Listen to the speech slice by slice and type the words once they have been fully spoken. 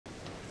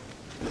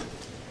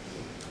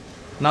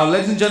Now,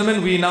 ladies and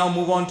gentlemen, we now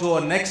move on to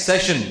our next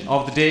session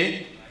of the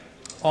day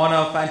on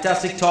a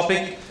fantastic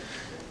topic,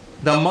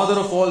 the mother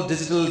of all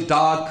digital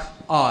dark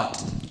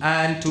art.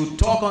 And to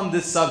talk on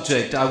this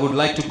subject, I would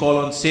like to call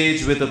on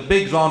stage with a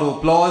big round of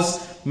applause,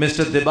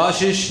 Mr.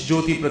 Debashish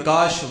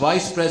Jyotiprakash,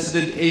 Vice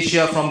President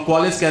Asia from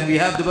Qualys. Can we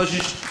have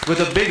Debashish with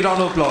a big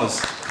round of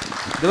applause?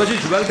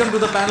 Debashish, welcome to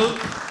the panel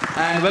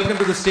and welcome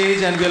to the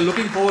stage, and we are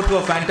looking forward to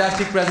a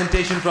fantastic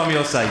presentation from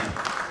your side.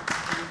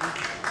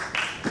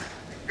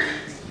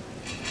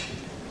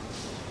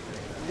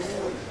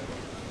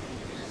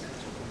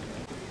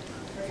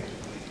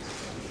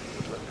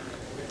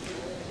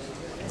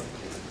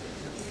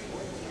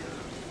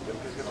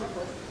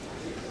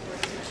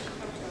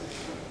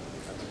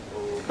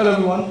 Hello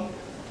everyone.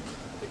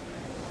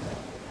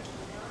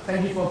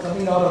 Thank you for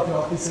coming out of your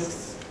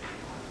offices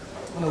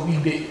on a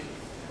weekday.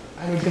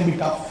 I know it can be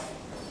tough.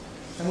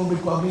 I'm going to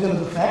be cognizant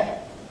of the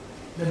fact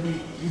that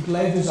we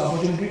utilize this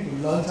opportunity to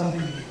learn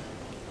something new.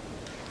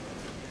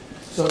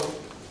 So,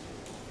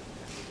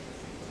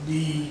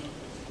 the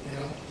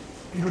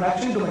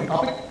introduction to my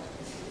topic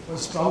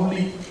was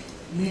probably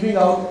leaving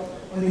out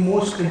on the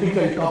most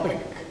critical topic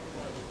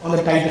on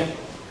the title.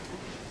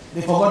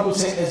 They forgot to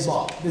say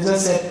SBOM. They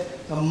just said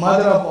the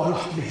mother of all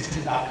of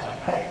digital dark art,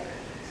 right?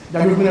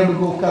 That would mean I have to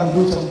go come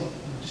do some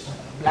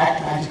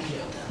black magic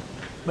here.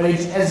 But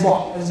it's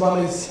SBOM.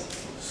 SBOM is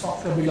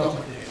software bill of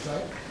materials,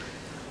 right?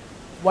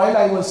 While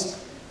I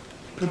was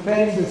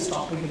preparing this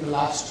topic in the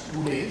last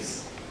 2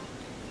 days,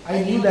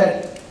 I knew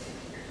that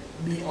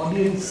the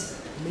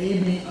audience may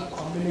be a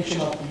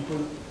combination of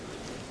people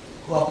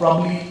who are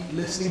probably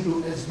listening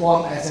to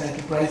SBOM as an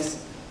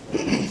enterprise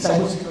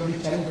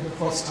cybersecurity challenge for the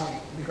first time,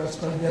 because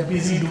they are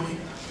busy doing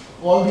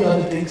all the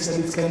other things that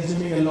is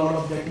consuming a lot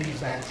of their team's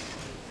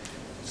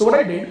bandwidth. So what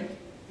I did,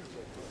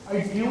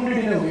 I tuned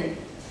it in a way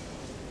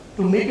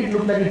to make it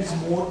look like it's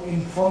more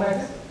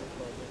informative,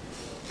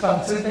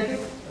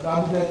 consultative,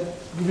 rather than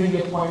giving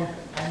a point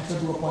answer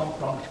to a point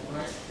problem.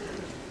 Right?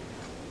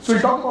 So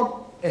we'll talk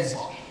about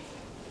SBOM.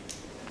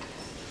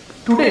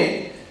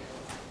 Today,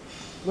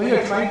 when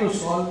you're trying to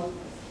solve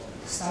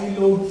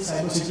siloed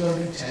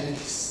cybersecurity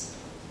challenges,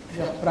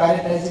 you are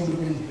prioritizing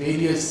between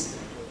various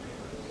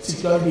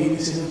security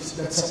initiatives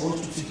that's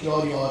supposed to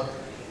secure your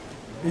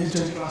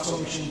digital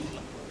transformation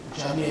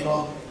journey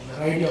along a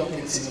variety of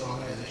things in your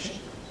organization.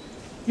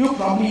 You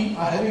probably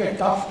are having a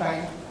tough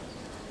time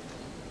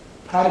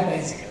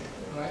prioritizing it,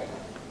 right?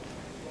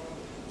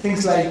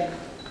 Things like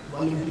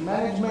vulnerability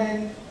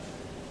management,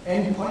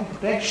 endpoint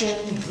protection,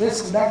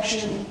 risk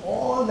reduction,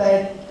 all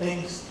that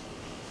things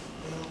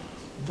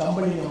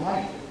jumble in your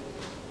mind.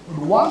 But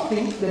one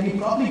thing that you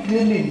probably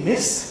clearly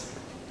miss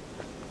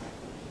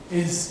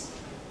is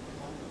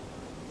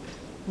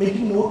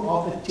making note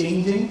of the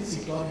changing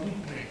security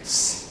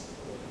trends.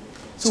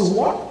 So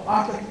what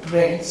are the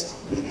trends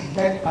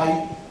that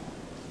I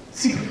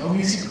see or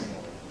we see?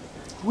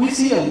 We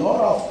see a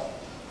lot of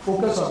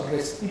focus on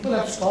risk. People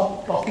have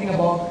stopped talking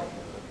about,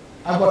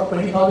 I've got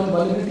 20,000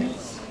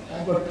 vulnerabilities,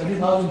 I've got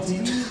 30,000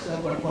 CVs,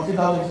 I've got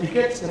 40,000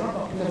 tickets. They're not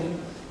talking about it.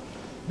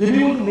 They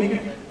need to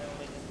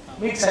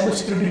make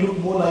cybersecurity look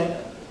more like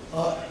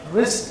a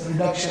risk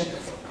reduction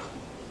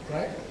effort,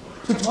 right?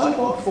 So it's all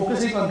about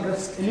focusing on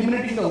risk,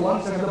 eliminating the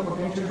ones that have the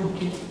potential to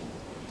kill,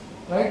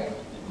 right?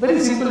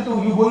 Very simple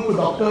to you going to a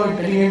doctor and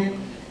telling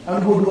him, I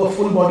want to go do a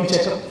full body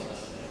checkup.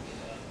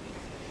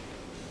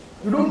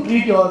 You don't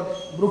treat your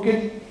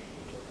broken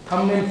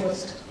thumbnail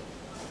first.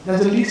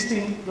 There's a least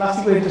thing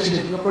plastic you're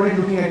interested in. You're probably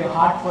looking at your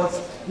heart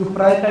first. You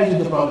prioritize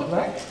with the problem,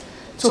 right?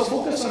 So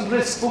focus on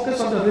risk.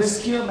 Focus on the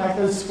riskier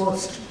matters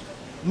first.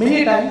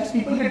 Many times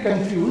people get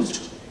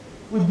confused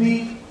with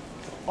the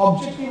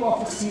objective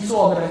of a CISO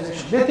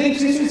organization. They think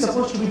CISO is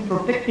supposed to be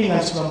protecting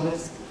us from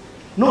risk.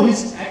 No,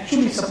 he's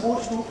actually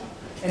supposed to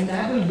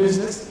enable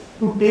business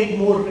to take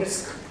more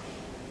risk.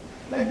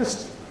 Like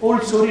this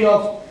old story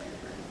of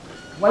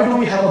why do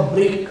we have a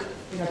brake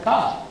in a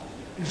car?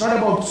 It's not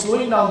about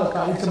slowing down the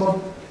car, it's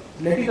about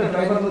letting the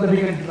driver know that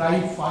he can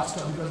drive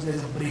faster because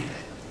there's a brake.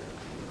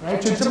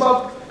 Right? So it's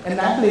about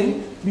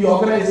enabling the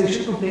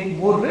organization to take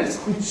more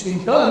risk, which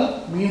in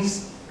turn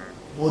means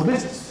more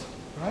business.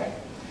 Right?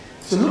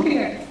 So looking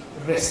at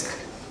risk,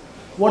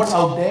 what's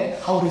out there,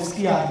 how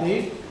risky are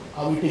they,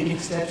 are we taking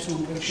steps to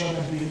ensure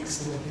that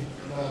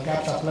the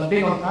gaps are plugged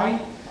in on time,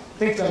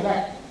 things like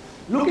that.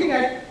 Looking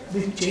at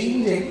the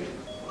changing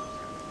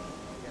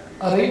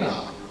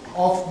arena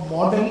of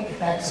modern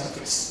attack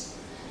surface.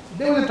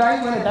 There was a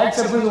time when attack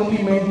surface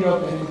only meant your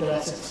perimeter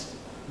assets,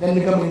 then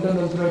become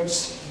internal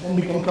threats, then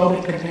become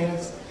cloud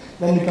containers,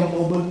 then become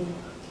mobile,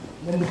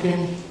 then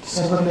became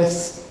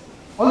serverless,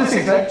 all these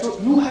things, right? So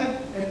you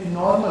have an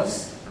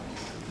enormous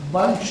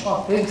bunch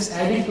of things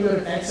adding to your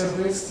attack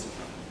surface,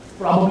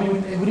 probably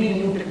with every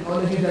new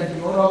technology that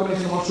your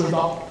organization wants to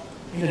adopt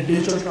in a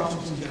digital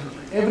transformation journey.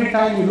 Every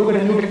time you look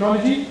at a new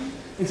technology,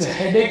 it's a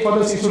headache for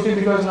the CISO team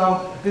because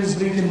now this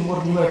brings in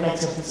more newer attack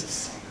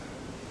surfaces.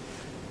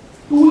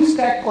 Tool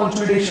stack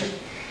consolidation.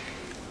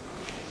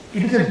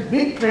 It is a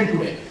big trend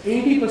today.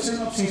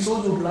 80% of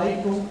CISOs would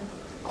like to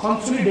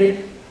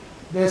consolidate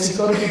their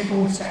security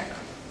tool stack.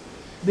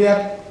 They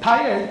are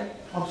tired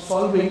of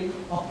solving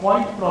a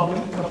point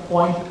problem in a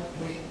point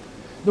way.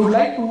 They would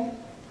like to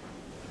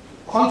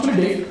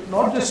consolidate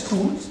not just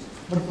tools,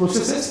 but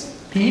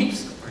processes,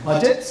 teams,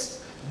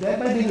 budgets,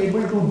 thereby being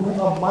able to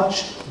do a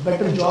much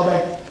better job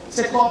at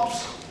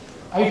SecOps,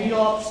 IT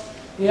ops,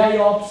 AI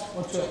ops,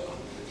 whatsoever.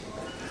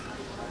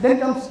 Then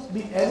comes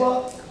the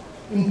ever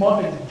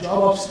important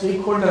job of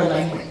stakeholder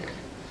alignment.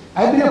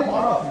 I've been a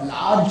part of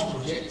large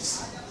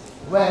projects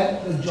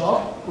where the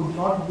job could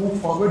not move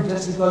forward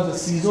just because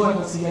the CISO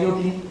and the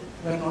CIO team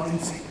were not in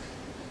sync.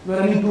 We were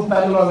running two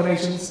parallel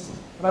organizations,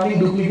 running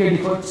duplicate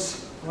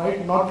efforts,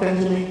 right? Not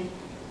consuming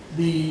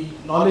the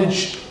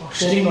knowledge, or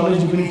sharing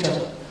knowledge between each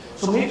other.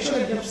 So make sure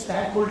that you have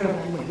stakeholder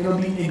alignment.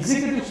 The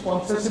executive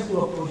sponsorship to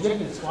a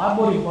project is far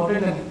more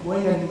important than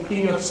going and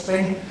making your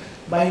spend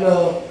buying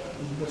the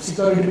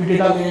security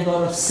data lake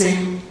or a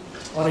SIM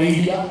or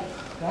ADR,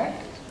 right?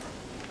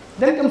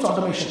 Then comes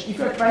automation. If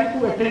you are trying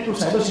to attend to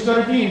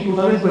cybersecurity in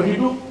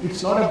 2022,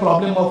 it's not a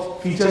problem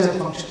of features and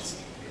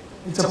functions.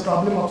 It's a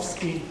problem of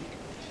scale.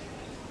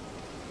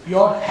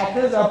 Your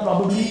hackers are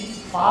probably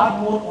far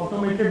more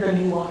automated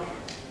than you are.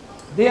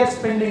 They are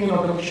spending in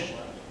automation.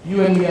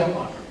 You and me are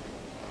not.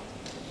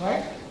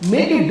 Right?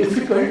 Make it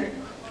difficult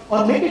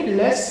or make it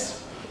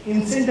less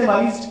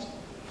incentivized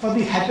for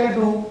the hacker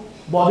to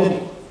bother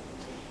you.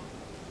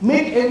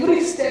 Make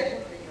every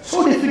step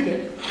so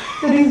difficult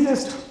that he's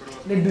just,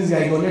 let this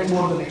guy go, let's move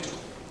on to the next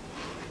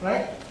one.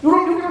 Right? You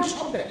cannot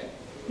stop that.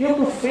 You have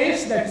to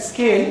face that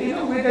scale in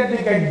a way that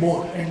they get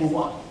bored and move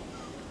on.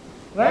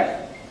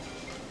 Right?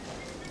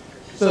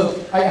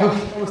 So I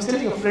was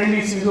telling a friend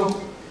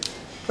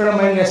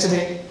of mine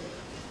yesterday,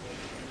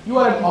 you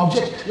are an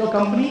object. Your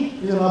company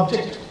is an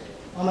object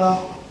on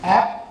an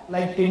app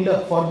like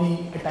Tinder for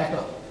the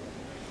attacker.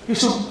 You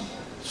should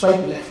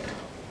swipe left,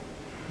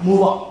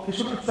 move on. You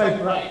should not swipe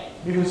right.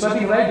 If you're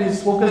swiping right, he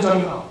is focused on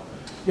you now.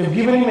 You have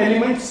given him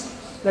elements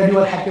that you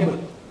are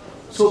hackable.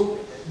 So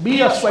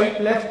be a swipe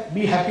left,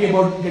 be happy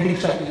about getting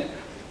swiped left.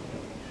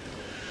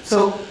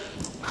 So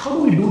how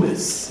do we do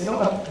this?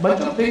 A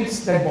bunch of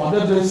things that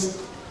bother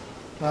these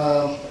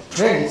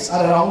trends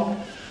are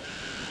around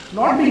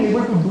not being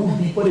able to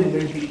do deeper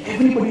inventory.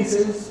 Everybody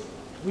says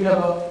we have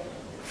a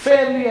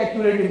fairly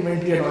accurate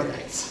inventory at all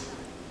times.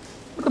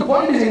 But the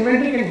point is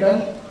inventory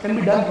can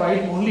be done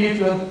right only if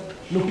you are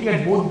looking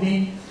at both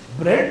the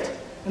breadth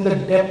and the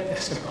depth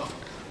aspect of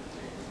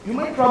it. You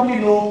might probably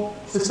know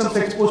systems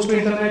exposed to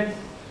internet,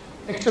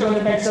 external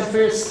attack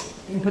surface,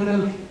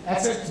 internal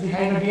assets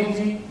behind a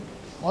DMZ,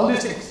 all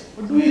these things.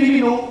 But do we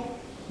really know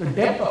the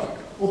depth of it?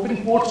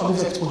 Opening ports on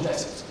these exposed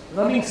assets,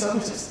 running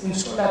services,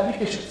 installed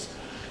applications,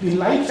 the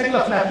life cycle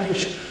of an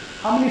application.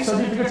 How many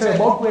certificates are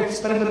about to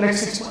expire in the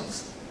next 6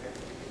 months?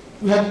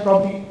 We have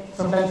probably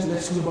sometimes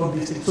less to do about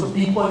these things. So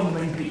deeper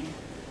inventory.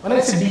 When I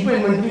say deeper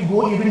inventory,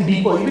 go even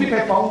deeper. Even if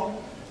I found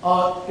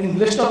in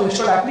list of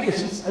installed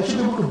applications, I should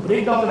be able to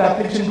break down that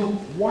application to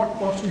what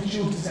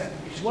constitutes this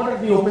application. What are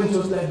the open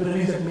source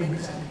libraries that make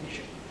this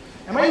application?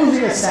 Am I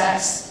using a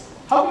SaaS?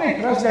 How can I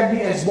trust that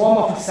the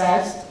SBOM of a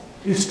SaaS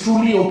is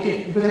truly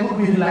okay? Because I'm going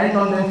to be reliant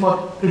on them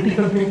for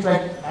critical things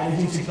like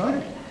managing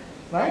security,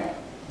 right?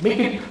 Make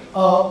it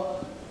an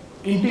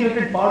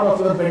integrated part of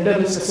your vendor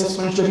risk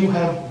assessments where you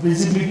have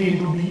visibility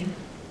into the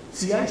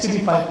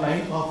CI/CD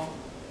pipeline of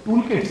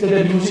toolkits that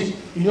are using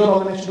in your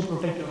organization to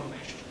protect your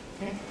organization.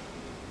 Okay?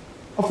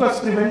 Of course,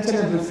 prevention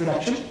and risk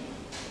reduction.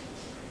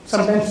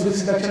 Sometimes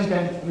risk reduction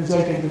can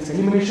result in risk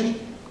elimination,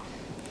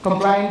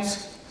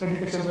 compliance, threat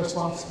detection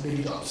response,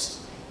 daily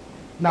jobs.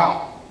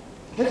 Now,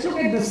 let's look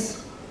at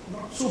this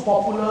not so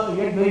popular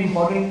yet very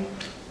important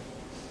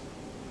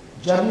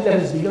journey that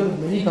is bigger with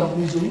many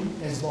companies doing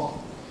SBOM.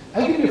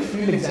 I'll give you a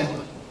field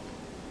example.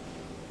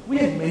 We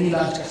have many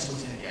large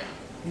customers in India,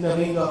 in the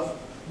range of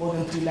more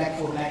than 3 lakh,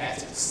 4 lakh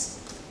assets.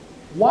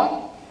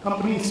 One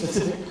company in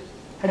specific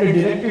had a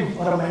directive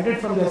or a mandate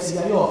from their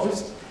CIO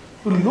office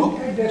to look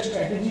at their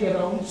strategy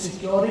around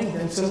securing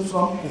themselves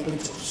from open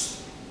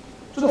source.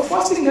 So the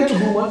first thing they had to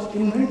do was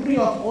inventory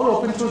of all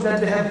open source that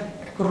they have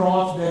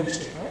across their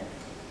estate, right?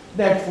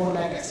 They had 4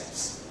 lakh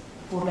assets,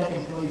 4 lakh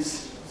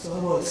employees,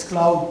 servers,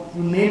 cloud,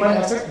 you name an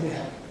asset, they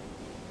have,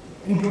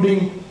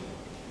 including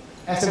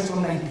assets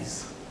from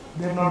 90s.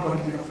 They have not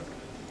gotten rid of it.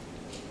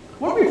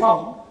 What we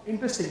found,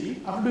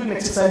 interestingly, after doing an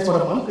exercise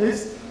for a month,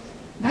 is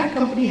that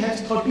company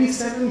has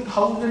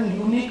 37,000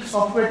 unique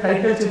software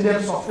titles in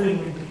their software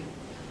inventory.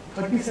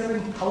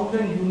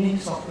 37,000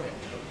 unique software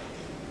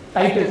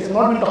titles. I'm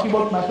not even talking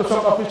about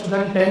Microsoft Office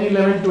 2010,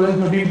 11, 12,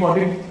 13,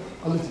 14,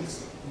 all these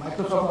things.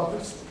 Microsoft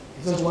Office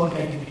is just one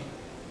category.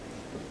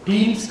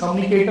 Teams,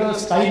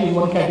 communicators, Skype is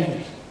one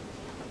category.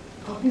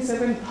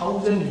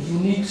 37,000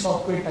 unique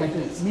software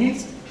titles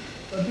means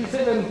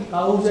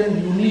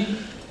 37,000 unique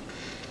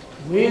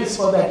ways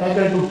for the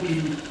attacker to kill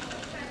you.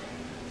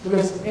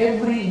 Because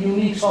every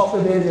unique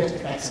software there is an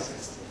attack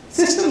surface.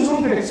 Systems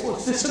don't get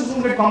exposed, systems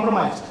don't get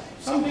compromised.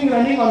 Something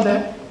running on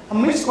them, a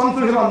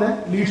misconfiguration on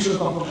them leads to a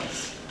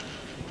compromise.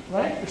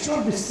 Right? It's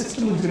not the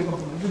system which is getting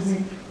compromised. It's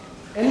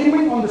the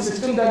element on the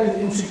system that is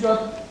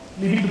insecure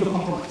leading to the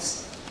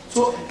compromise.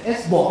 So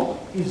SBOM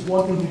is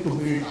what you need to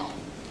build now.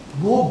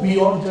 Go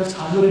beyond just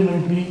hardware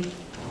inventory,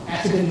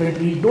 asset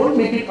inventory. Don't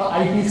make it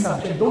an IT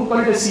subject. Don't call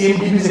it a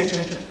CMDB's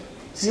extension.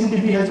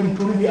 CMDB has been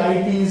truly the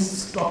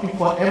IT's topic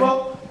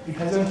forever. It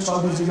hasn't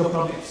solved these bigger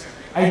problems.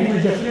 IT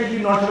will definitely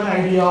not have an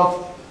idea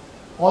of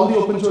all the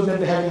open source that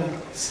they have in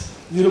enterprise.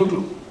 Zero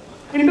clue.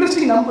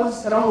 Interesting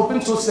numbers around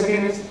open source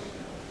again is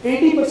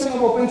 80%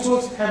 of open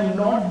source have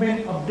not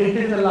been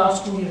updated in the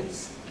last 2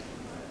 years.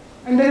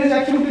 And there is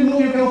absolutely no,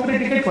 you can open a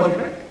ticket for it,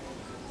 right?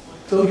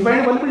 So if you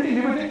find a vulnerability,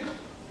 leave it,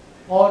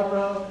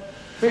 or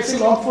face a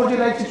log4j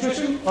like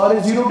situation, or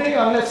a 0 day,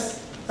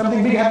 unless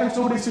something big happens,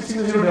 nobody is fixing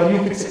the 0 day, or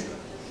you fix it.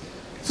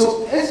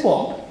 So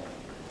SBOM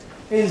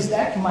is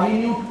that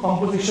minute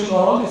composition or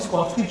all these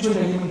constituent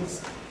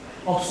elements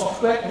of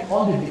software and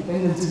all the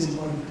dependencies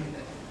involved between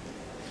them.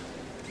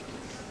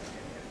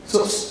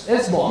 So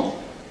SBOM,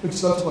 which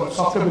is also called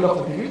Software Bill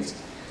of Materials,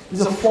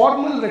 is a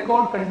formal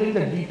record containing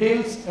the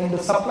details and the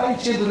supply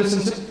chain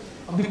relationship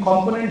of the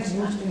components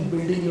used in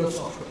building your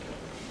software.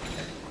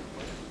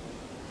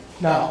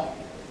 Now,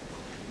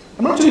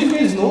 I'm not sure if you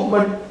guys know,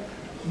 but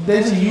there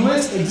is a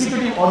US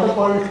executive order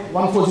called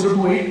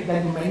 14028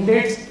 that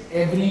mandates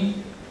every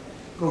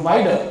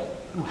provider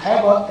to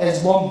have a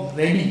SBOM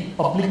ready,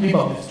 publicly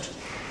published.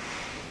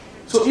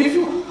 So if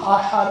you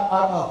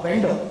are a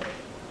vendor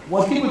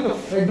working with a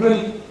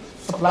federal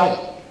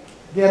supplier,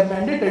 they are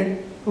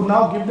mandated to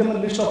now give them a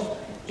list of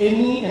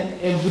any and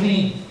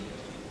every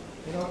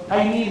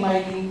tiny,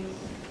 minute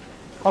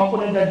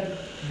component that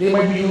they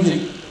might be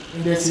using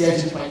in their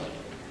CI/CD pipeline.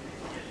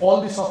 All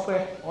the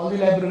software, all the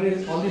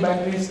libraries, all the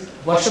binaries,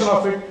 version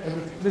of it,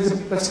 everything. There is a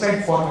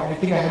prescribed format. I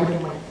think I have it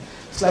in my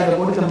slide.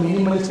 What is the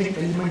minimalistic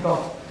element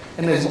of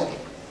an SBOM?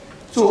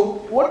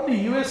 So what the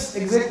US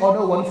Exec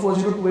Order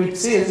 14028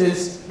 says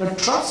is the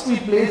trust we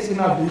place in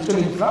our digital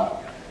infra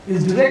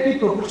is directly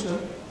proportional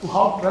to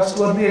how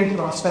trustworthy and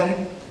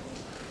transparent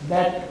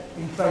that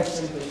infra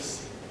itself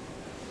is.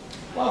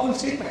 Powerful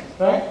statement,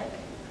 right?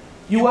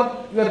 You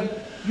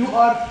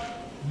are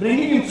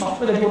bringing in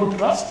software that you want to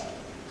trust,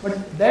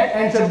 but that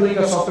ends up doing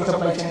a software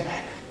supply chain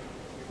attack.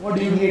 What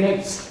do you need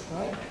else,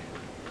 right?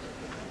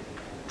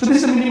 So this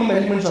is the minimum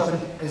elements of an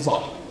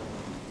SBOM.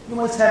 You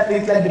must have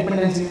things like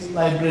dependencies,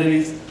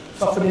 libraries,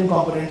 software in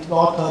components, the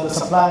author, the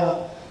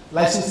supplier,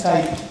 license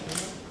type,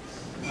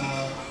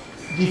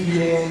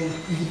 GPL,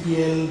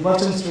 EGPL,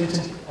 virtual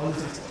installation, all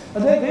these things.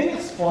 But there are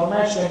various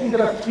formats. I think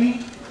there are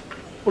 3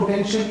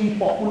 potentially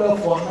popular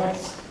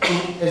formats to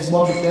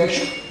SBOM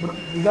declaration. But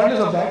regardless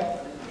of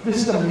that, this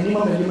is the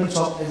minimum elements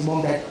of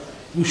SBOM that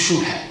you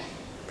should have.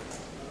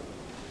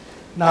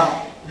 Now,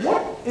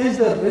 what is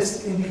the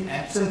risk in the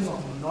absence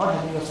of not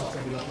having a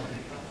software bill of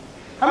material?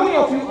 How many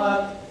of you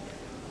are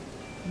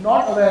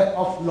not aware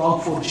of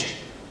log4j?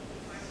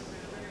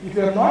 If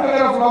you are not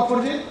aware of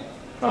log4j,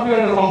 probably you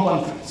are in the wrong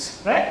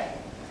conference, right?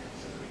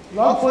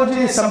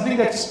 Log4j is something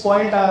that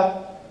spoiled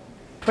our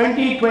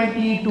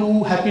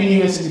 2022 Happy New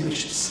Year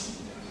celebrations,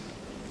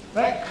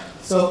 right?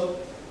 So,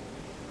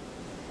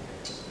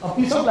 a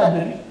piece of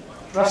library,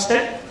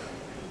 trusted,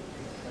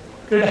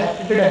 did a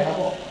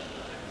havoc.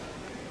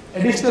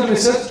 Additional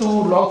research to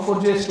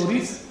log4j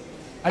stories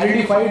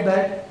identified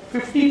that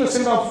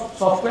 50% of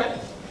software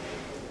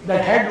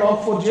that had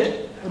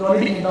log4j were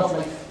already end of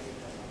life.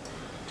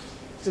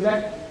 So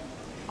that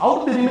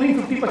out of the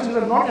remaining 50%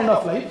 that are not end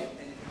of life,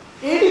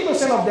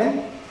 80% of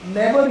them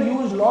never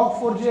used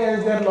log4j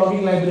as their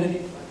logging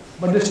library,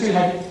 but they still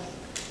had it.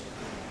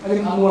 I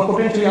mean,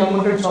 potentially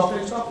unwanted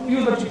software stuff,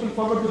 use the people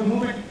forward to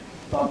remove it.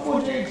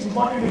 Log4j, it's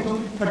important, it's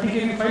only 30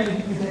 KB file, it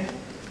will be there.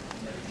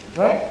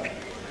 Right?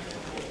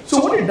 So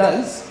what it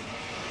does,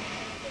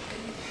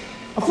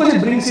 of course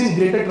it brings in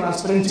greater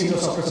transparency in your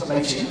software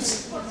supply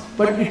chains,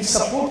 but it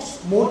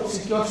supports more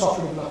secure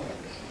software development.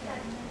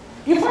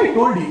 If I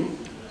told you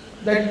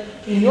that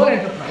in your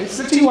enterprise,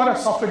 let's say you are a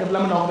software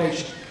development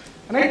organization,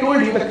 and I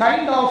told you the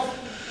kind of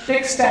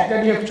tech stack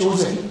that you have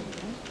chosen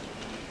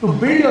to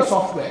build your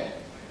software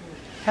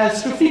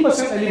has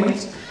 50%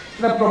 elements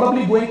that are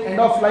probably going end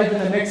of life in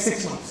the next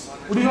 6 months.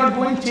 Would you not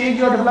go and change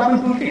your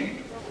development toolkit?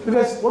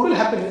 Because what will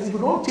happen is, if you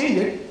don't change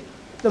it,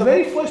 the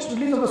very first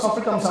release of the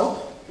software comes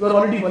out, you are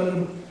already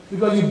vulnerable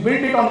because you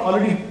built it on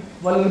already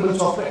vulnerable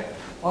software,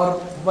 or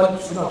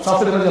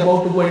software that is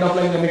about to go end of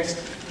life in the next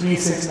 3,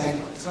 6, 9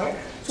 months, right?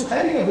 So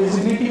having a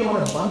visibility on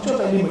a bunch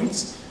of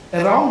elements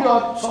around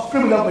your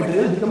software bill of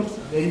materials becomes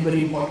very,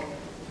 very important.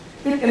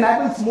 It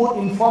enables more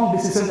informed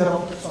decisions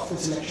around software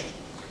selection.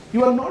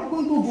 You are not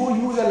going to go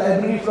use a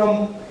library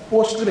from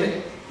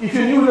Postgre if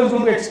you knew it was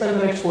going to expire in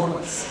the next 4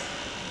 months,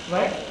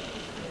 right?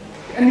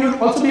 And you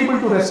will also be able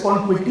to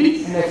respond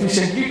quickly and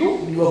efficiently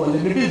to your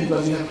vulnerabilities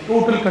because you have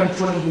total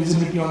control and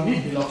visibility on the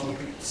bill of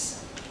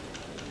materials.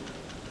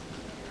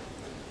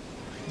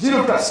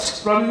 Zero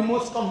trust, probably the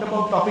most talked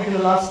about topic in the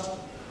last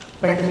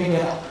pandemic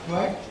era,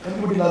 right?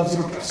 Everybody loves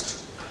zero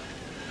trust.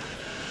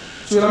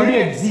 So you're already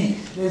at Z.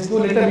 There is no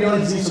letter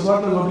beyond Z, so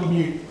God knows what will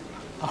be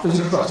after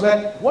zero trust.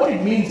 But what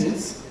it means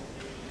is,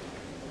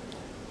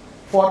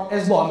 for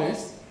SBOM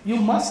is, you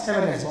must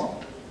have an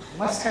SBOM,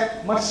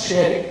 must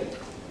share it,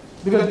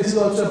 because this is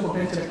also a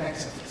potential attack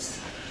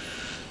surface.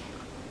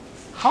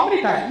 How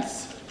many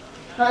times?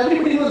 Now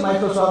everybody knows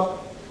Microsoft.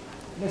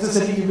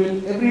 Necessarily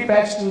will every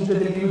patch Tuesday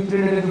they give you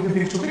 350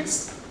 things to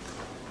fix.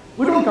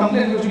 We don't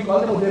complain because we call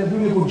them, oh, they're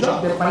doing a good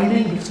job. They're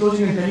finding,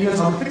 disclosing, and telling us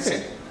how to fix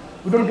it.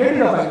 We don't get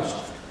rid of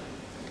Microsoft.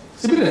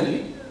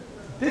 Similarly,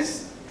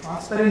 this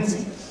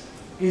transparency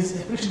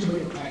is appreciated by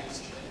your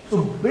clients.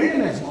 So build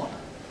an SBOM,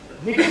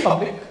 make it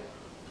public.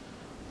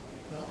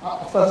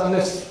 Of course,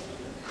 unless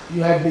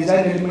you have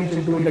design elements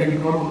into it that you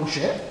do not want to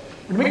share,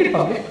 but make it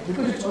public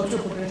because it's also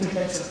a potential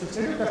attack surface.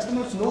 Let your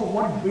customers know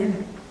what build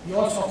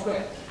your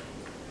software.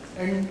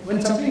 And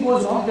when something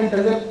goes wrong, then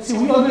tell them, see,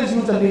 we always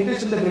use the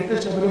latest and the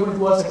greatest available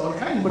to us at all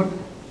times, but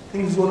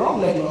things go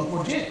wrong like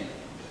Log4j.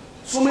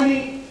 So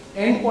many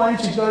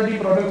endpoint security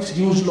products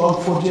use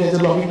Log4j as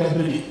a logging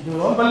library. They're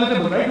all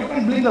vulnerable, right? You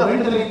can't blame the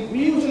vendor, like,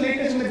 we use the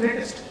latest and the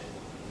greatest.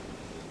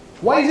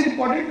 Why is it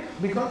important?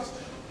 Because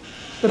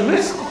the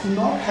risk of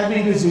not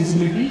having this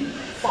visibility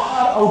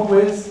far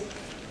outweighs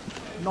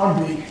not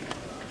doing it,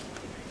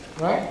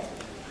 right?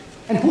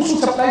 And who should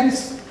supply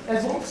this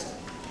as well?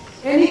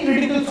 Any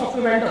critical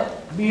software vendor,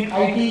 be it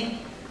IT,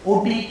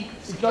 OT,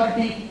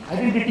 security,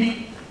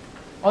 identity,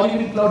 or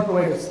even cloud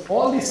providers.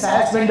 All the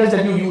SaaS vendors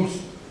that you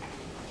use.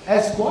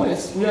 As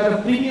Qualys, we are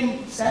a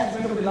premium SaaS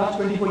vendor for the last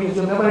 24 years.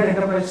 We've never had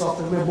enterprise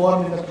software. We're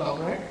born in the cloud,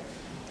 right?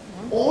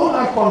 All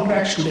our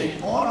contracts today,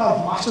 all our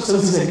master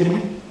services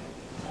agreement,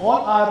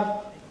 all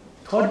our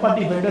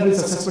third-party vendor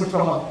risk assessment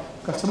from our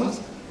customers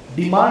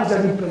demands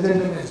that we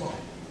present them as well.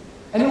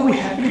 And we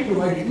happily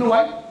provide it. You know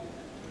why?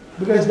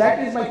 Because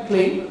that is my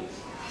claim,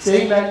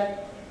 saying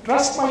that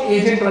trust my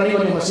agent running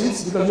on your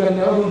machines, because you are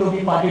never going to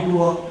be party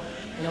to a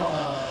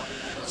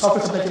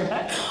software supply chain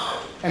attack.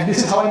 And this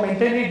is how I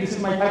maintain it, this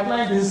is my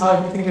pipeline, this is how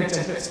everything gets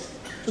addressed.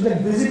 So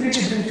that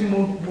visibility brings in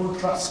more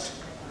trust,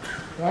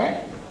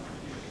 right?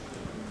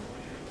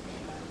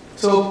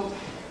 So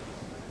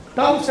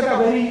terms that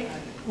are very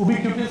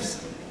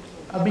ubiquitous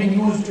are being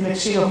used in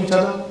exchange of each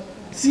other.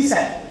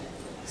 CSAM,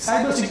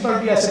 Cyber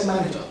Security Asset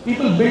Manager.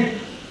 People build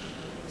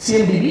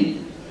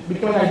CMDB,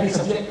 become an IT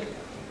subject.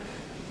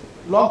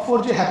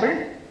 Log4j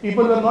happened.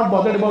 People were not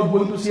bothered about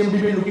going to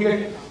CMDB and looking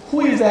at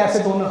who is the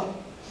asset owner.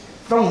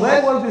 From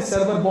where was this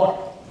server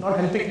bought? Not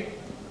helping.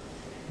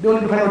 They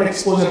wanted to find out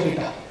exposure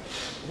data.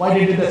 Why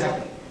did this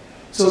happen?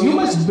 So you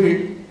must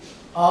build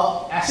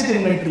an asset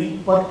inventory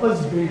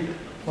purpose built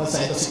for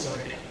cyber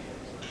security.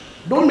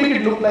 Don't make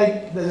it look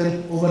like there's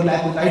an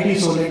overlap with IT,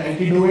 so let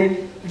IT do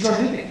it. It's not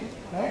anything.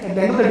 Right? At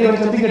the end of the day, when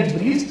something gets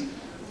breached,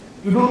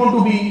 you don't want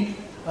to be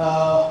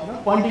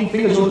pointing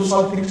fingers, you want to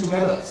solve things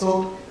together.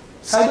 So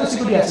cyber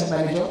security asset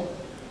manager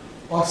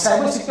or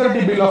cyber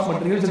security bill of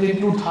materials that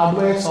include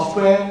hardware,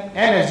 software,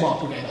 and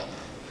SBOM together.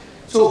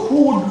 So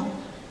who would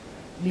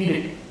need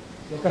it?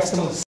 Your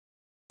customers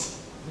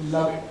will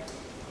love it.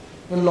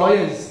 Your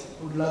lawyers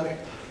would love it.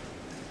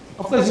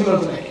 Of course you will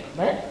also like it,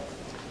 right?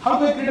 How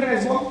do I create an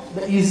SBOM?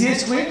 The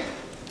easiest way,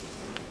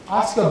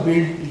 ask your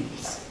build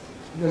teams.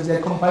 Because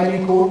they're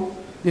compiling code,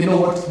 they know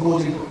what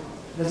goes into it.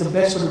 That's the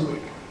best way to do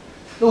it.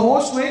 The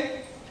worst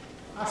way,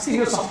 asking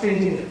your software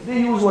engineer. They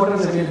use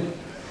whatever is available.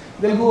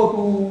 They'll go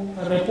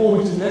to a repo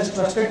which is less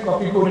trusted,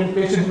 copy code and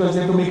paste it because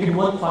they have to make it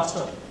work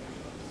faster.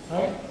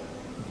 Right?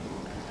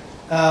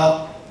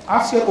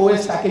 Ask your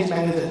OS package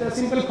manager. There are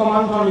simple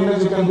commands on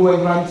Linux you can go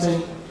and run,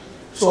 saying,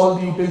 so all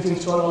the utils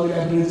install, all the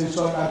libraries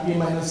install,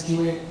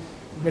 RPA-QA,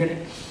 get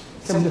it.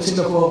 Similar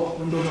for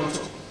Windows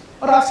also.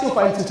 Or ask your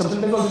file system.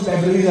 Sometimes all these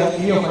libraries are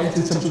in your file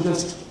system, so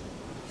just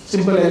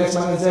simple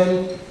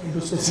ls-l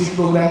into specific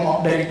program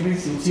op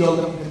directories, you see all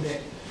them in there.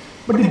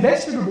 But the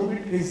best way to do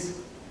it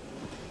is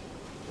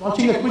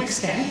launching a quick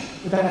scan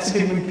with an asset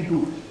inventory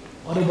tool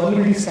or a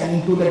vulnerability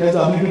scanning tool that has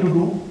the ability to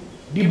do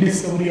deep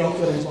discovery of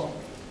your SBOM.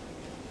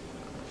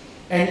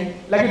 And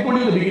like I told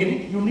you in the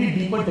beginning, you need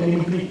deeper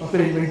telemetry of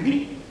your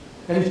inventory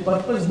that is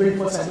purpose built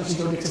for cyber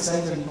security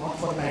exercise and not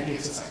for an IT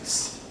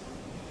exercise.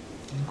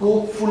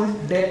 Go full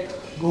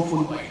depth, go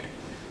full wide.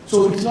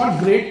 So it's not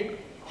great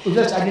to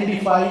just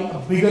identify a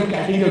bigger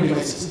category of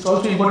devices. It's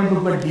also important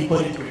to get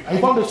deeper into it. I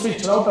found a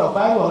switch, router,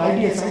 firewall,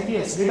 IDS,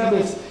 IPS,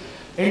 database,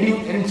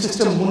 end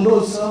system,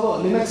 Windows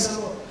server, Linux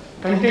server,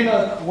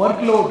 container,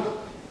 workload.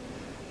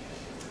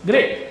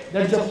 Great,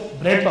 that's the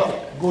breadth of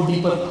it. Go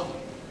deeper now.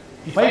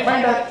 If I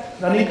find a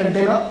running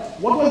container,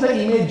 what was the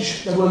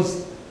image that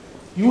was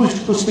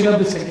used to spin up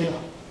this container?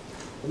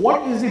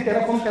 What is the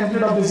Terraform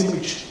template of this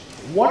image?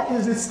 What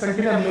is this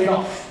container made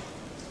of?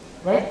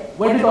 Right?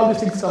 Where did all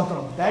these things come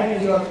from? That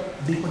is your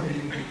deeper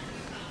delivery.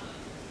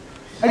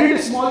 I did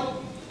a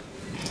small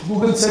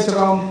Google search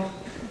around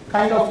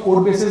kind of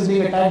code bases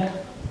being attacked.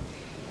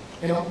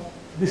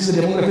 This is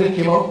the demographic that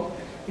came out.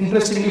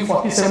 Interestingly,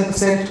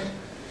 47%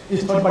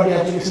 is third-party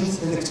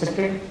applications as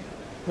expected,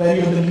 where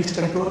you have the least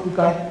control. You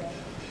can't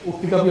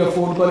pick up your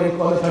phone call and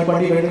call a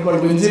third-party vendor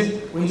called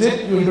WinZip.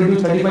 WinZip, you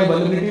introduce 35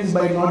 vulnerabilities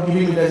by not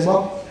giving it as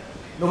well.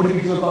 Nobody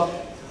picks your call.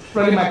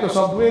 Probably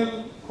Microsoft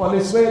will,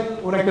 Qualys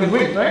will, Oracle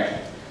will,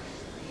 right?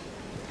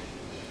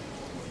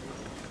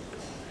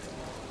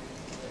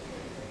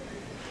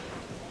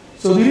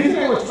 So the reason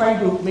I was trying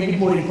to make it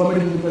more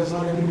informative is because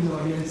not everybody in the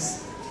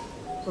audience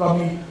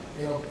probably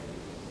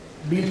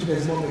deals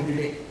with SBOM every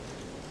day.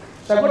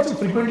 So I've got some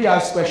frequently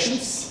asked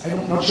questions.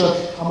 I'm not sure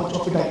how much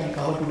of it I can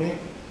cover today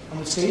on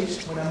the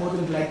stage, but I'm more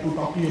than glad to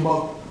talk to you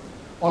about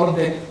all of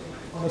them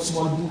on a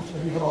small booth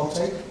that we have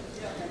outside.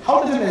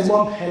 How does an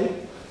SBOM help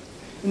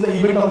in the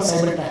event of a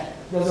cyber attack?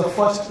 There's a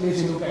first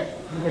place you look at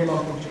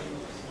log project.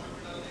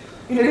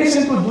 In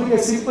addition to doing a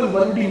simple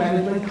vulnerability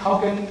management, how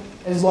can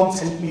SBOMs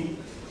help me?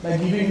 By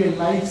giving you a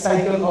life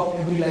cycle of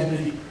every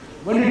library.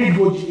 When did it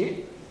go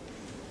GA?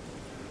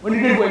 When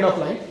did it go end of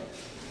life?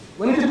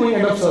 When is it going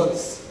end of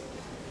service?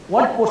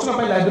 What portion of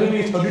my library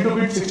is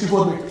 32-bit,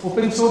 64-bit?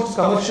 Open source,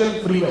 commercial,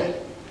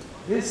 freeware.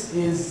 This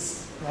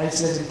is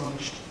priceless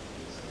information.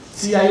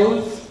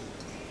 CIOs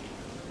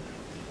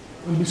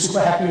will be super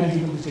happy when you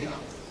give them this data.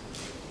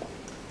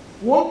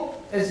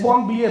 Won't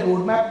SBOM be a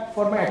roadmap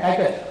for my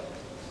attacker?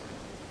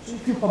 So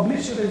if you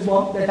publish your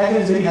SBOM, the attacker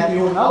is very happy.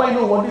 Oh, now I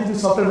know what is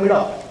this software made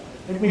of.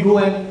 Let me go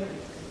and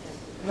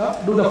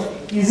do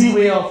the easy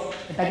way of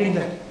attacking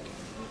them.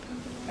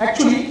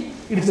 Actually,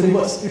 it is the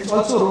reverse. It's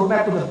also a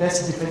roadmap to the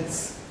best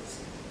defense.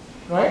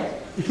 Right?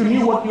 If you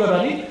knew what you are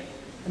running,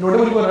 and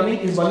whatever you are running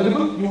is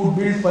vulnerable, you would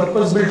build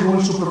purpose-built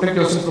rules to protect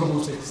yourself from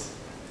those things.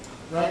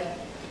 Right?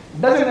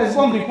 Does an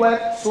SBOM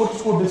require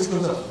source code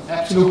disclosure?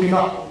 Absolutely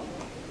not.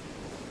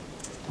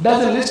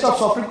 Does a list of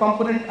software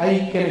component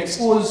I can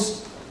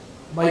expose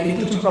by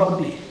intellectual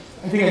property?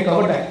 I think I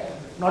covered that.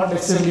 Not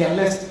necessarily,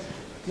 unless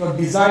your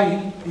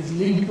design is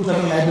linked to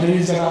certain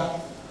libraries that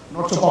are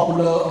not so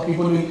popular, or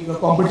people in your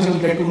competition will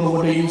get to know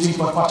what they're using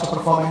for faster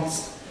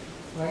performance.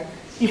 Right?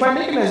 If I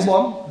make an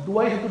SBOM, do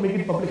I have to make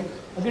it public?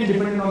 Again,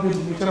 depending on the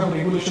nature of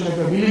regulation that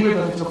we are dealing with,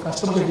 or the nature of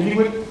customers are dealing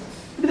with,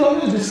 it is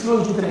always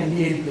disclosed with an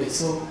NDA in place.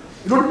 So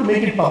you don't have to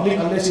make it public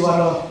unless you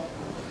are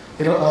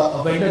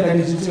a vendor that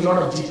is using a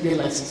lot of GPL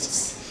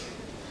licenses.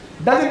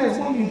 Does an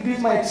SBOM increase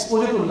my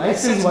exposure to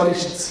license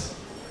violations?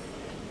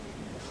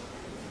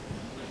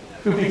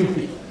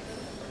 50-50.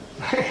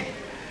 Right?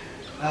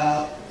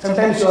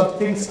 Sometimes your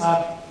things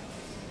are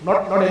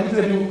not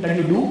everything that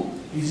you do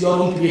is your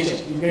own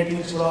creation. You get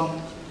things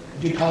from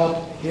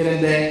GitHub here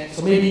and there.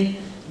 So maybe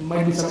there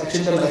might be some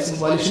accidental license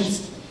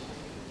violations.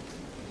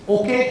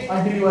 Okay,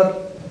 until you are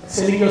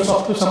selling your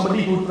software to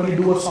somebody who can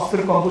do a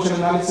software composition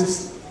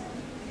analysis.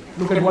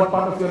 Look at what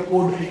part of your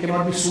code he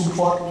cannot be sued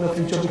for in the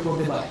future before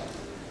they buy.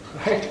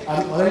 Right?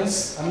 Or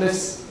else,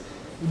 unless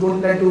you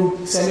don't plan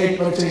to sell it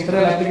or it's an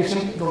internal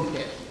application, don't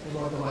care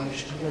about the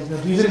violation. Because the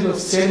reason it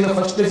was sold in the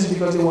first place is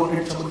because they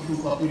wanted somebody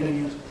to copy it and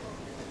use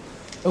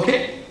it.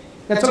 Okay?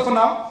 That's all for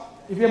now.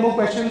 If you have more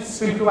questions,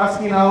 feel free to ask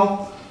me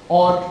now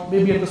or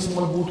maybe at the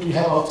small booth we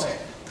have outside.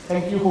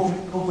 Thank you.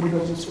 Hopefully it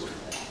was useful.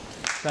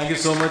 Thank you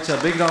so much. A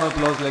big round of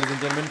applause, ladies and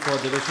gentlemen, for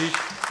Debashish.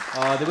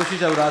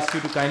 Debashish, I would ask you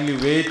to kindly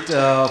wait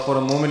for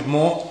a moment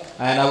more.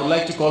 And I would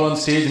like to call on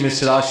stage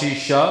Mr. Ashish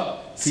Shah,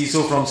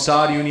 CISO from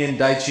Star Union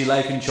Daiichi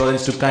Life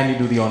Insurance, to kindly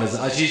do the honors.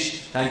 Ashish,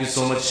 thank you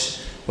so much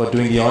for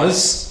doing the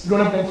honors. You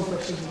don't have time for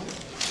questions.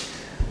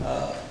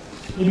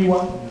 Maybe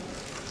one.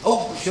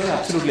 Oh, sure,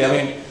 absolutely. I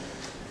mean,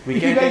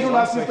 if you guys don't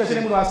ask me a question,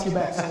 I'm going to ask you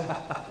back. So.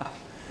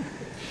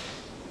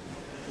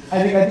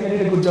 I think I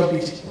did a good job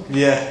teaching.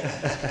 Yeah.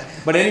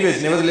 But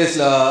anyways, nevertheless,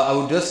 I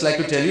would just like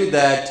to tell you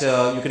that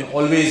you can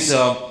always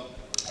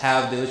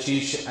have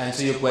Debashish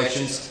answer your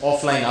questions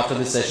offline after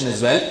this session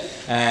as well.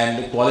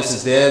 And Qualys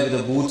is there with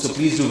a booth, so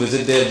please do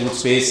visit their booth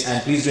space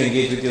and please do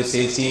engage with your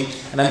sales team.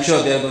 And I'm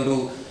sure they are going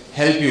to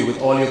help you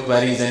with all your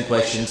queries and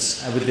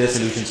questions with their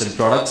solutions and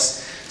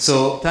products.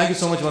 So thank you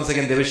so much once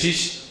again,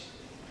 Debashish.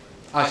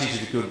 Ashish,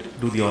 if you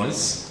could do the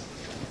honors.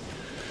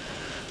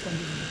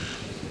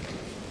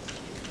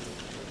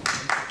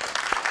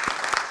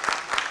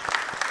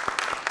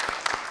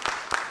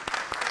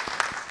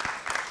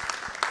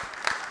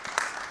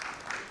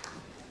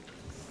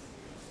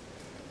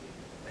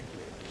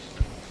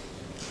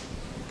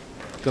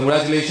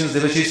 Congratulations,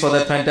 Debashish, for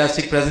that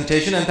fantastic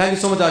presentation, and thank you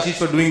so much, Ashish,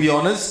 for doing the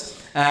honors.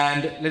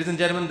 And ladies and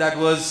gentlemen, that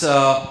was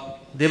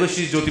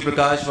Debashish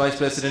Jyotiprakash, Vice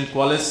President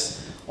Qualys,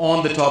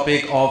 on the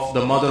topic of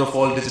the mother of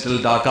all digital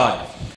dark art.